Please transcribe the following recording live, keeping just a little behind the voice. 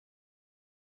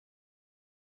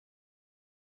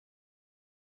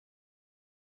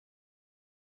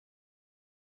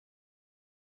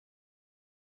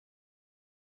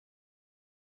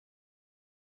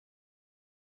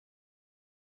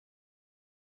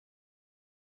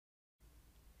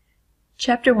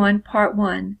Chapter 1, Part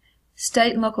 1,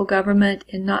 State and Local Government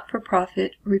and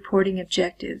Not-for-Profit Reporting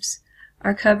Objectives.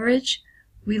 Our coverage,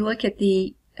 we look at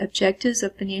the objectives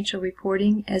of financial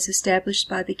reporting as established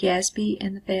by the GASB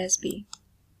and the FASB.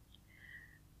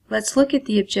 Let's look at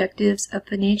the objectives of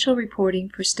financial reporting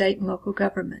for state and local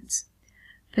governments.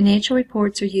 Financial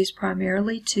reports are used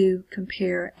primarily to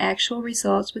compare actual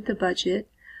results with the budget,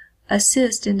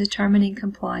 assist in determining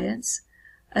compliance,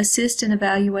 assist in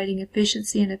evaluating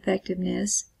efficiency and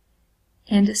effectiveness,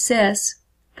 and assess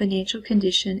financial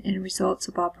condition and results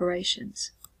of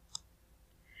operations.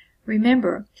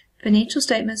 Remember, financial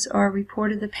statements are a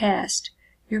report of the past.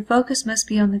 Your focus must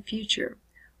be on the future.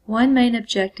 One main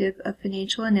objective of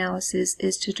financial analysis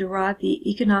is to derive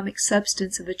the economic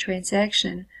substance of a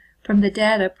transaction from the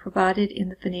data provided in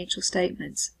the financial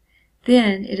statements.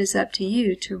 Then it is up to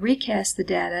you to recast the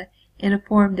data in a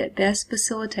form that best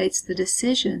facilitates the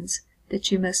decisions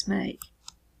that you must make.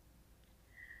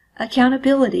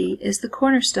 Accountability is the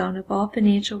cornerstone of all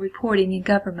financial reporting in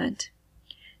government.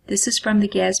 This is from the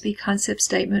GASB Concept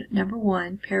Statement Number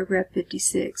 1, Paragraph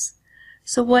 56.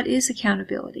 So what is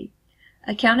accountability?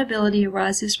 Accountability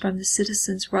arises from the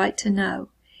citizen's right to know.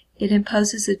 It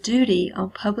imposes a duty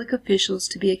on public officials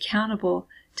to be accountable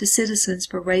to citizens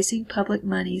for raising public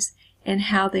monies and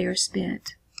how they are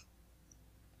spent.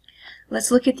 Let's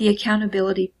look at the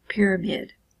accountability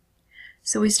pyramid.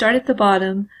 So we start at the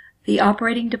bottom, the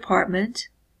operating department,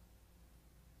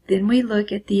 then we look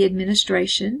at the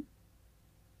administration,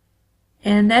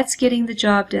 and that's getting the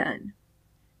job done.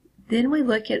 Then we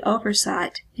look at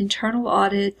oversight, internal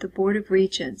audit, the Board of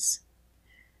Regents,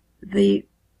 the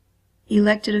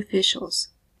elected officials.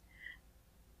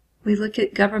 We look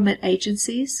at government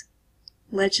agencies,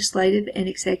 legislative and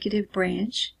executive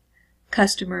branch,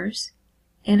 customers,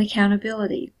 and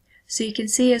accountability. So you can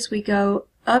see as we go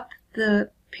up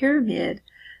the pyramid,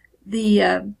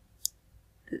 the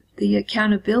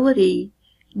accountability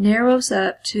narrows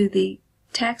up to the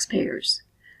taxpayers,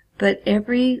 but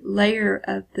every layer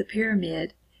of the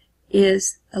pyramid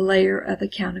is a layer of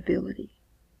accountability.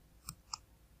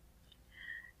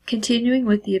 Continuing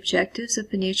with the objectives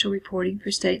of financial reporting for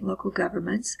state and local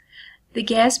governments, the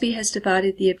GASB has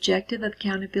divided the objective of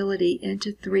accountability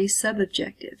into 3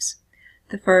 sub-objectives.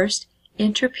 The first,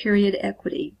 inter-period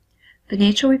equity.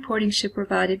 Financial reporting should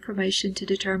provide information to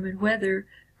determine whether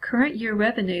current year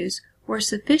revenues were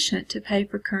sufficient to pay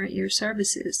for current year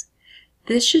services.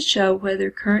 This should show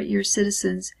whether current year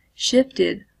citizens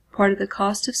shifted part of the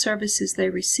cost of services they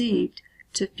received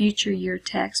to future year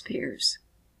taxpayers.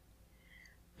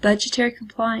 Budgetary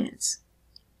compliance.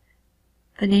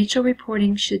 Financial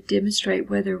reporting should demonstrate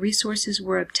whether resources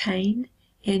were obtained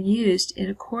and used in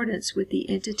accordance with the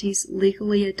entity's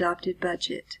legally adopted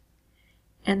budget.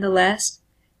 And the last,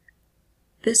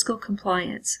 fiscal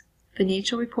compliance.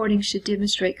 Financial reporting should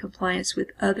demonstrate compliance with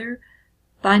other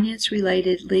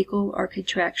finance-related legal or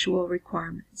contractual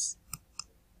requirements.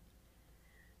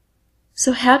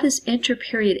 So how does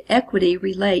inter-period equity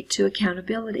relate to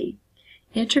accountability?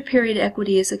 Inter-period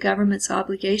equity is a government's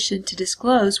obligation to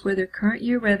disclose whether current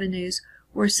year revenues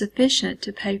were sufficient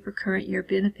to pay for current year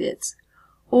benefits,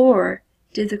 or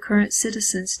did the current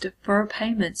citizens defer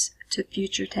payments to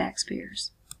future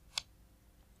taxpayers?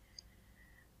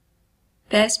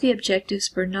 FASB objectives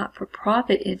for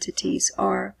not-for-profit entities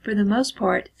are, for the most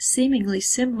part, seemingly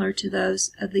similar to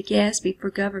those of the GASB for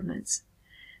governments.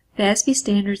 FASB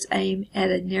standards aim at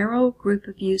a narrow group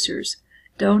of users,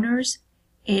 donors,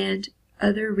 and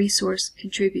other resource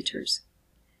contributors.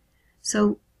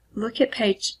 So look at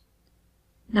page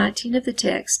 19 of the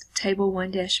text, Table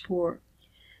 1-4.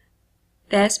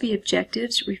 FASB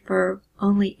objectives refer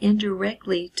only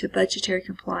indirectly to budgetary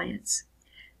compliance.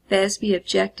 FASB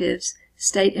objectives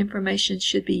state information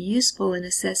should be useful in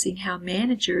assessing how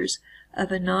managers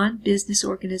of a non-business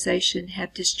organization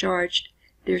have discharged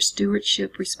their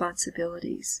stewardship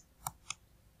responsibilities.